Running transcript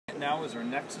now is our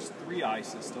NEXSYS 3i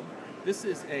system. This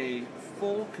is a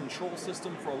full control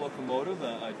system for a locomotive,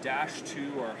 a Dash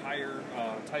 2 or higher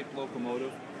type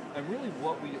locomotive. And really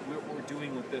what we're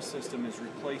doing with this system is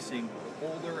replacing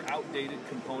older, outdated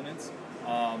components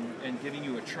and giving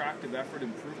you attractive effort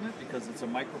improvement because it's a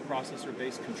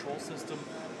microprocessor-based control system,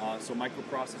 so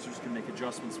microprocessors can make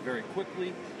adjustments very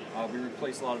quickly. We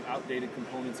replace a lot of outdated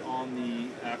components on the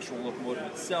actual locomotive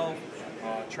itself,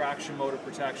 traction motor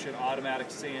protection, automatic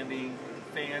sanding,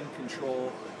 fan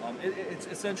control. It's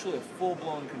essentially a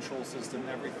full-blown control system.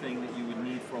 Everything that you would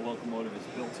need for a locomotive is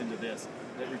built into this.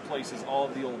 It replaces all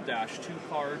of the old Dash 2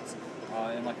 cards,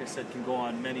 and like I said, can go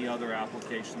on many other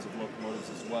applications of locomotives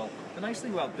as well. The nice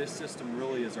thing about this system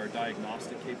really is our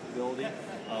diagnostic capability.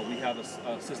 We have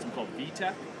a system called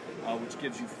VTech, which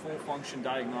gives you full function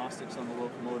diagnostics on the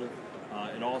locomotive.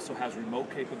 It also has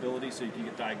remote capability, so you can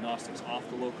get diagnostics off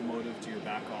the locomotive to your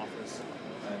back office.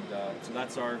 And so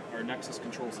that's our NEXSYS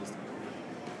control system.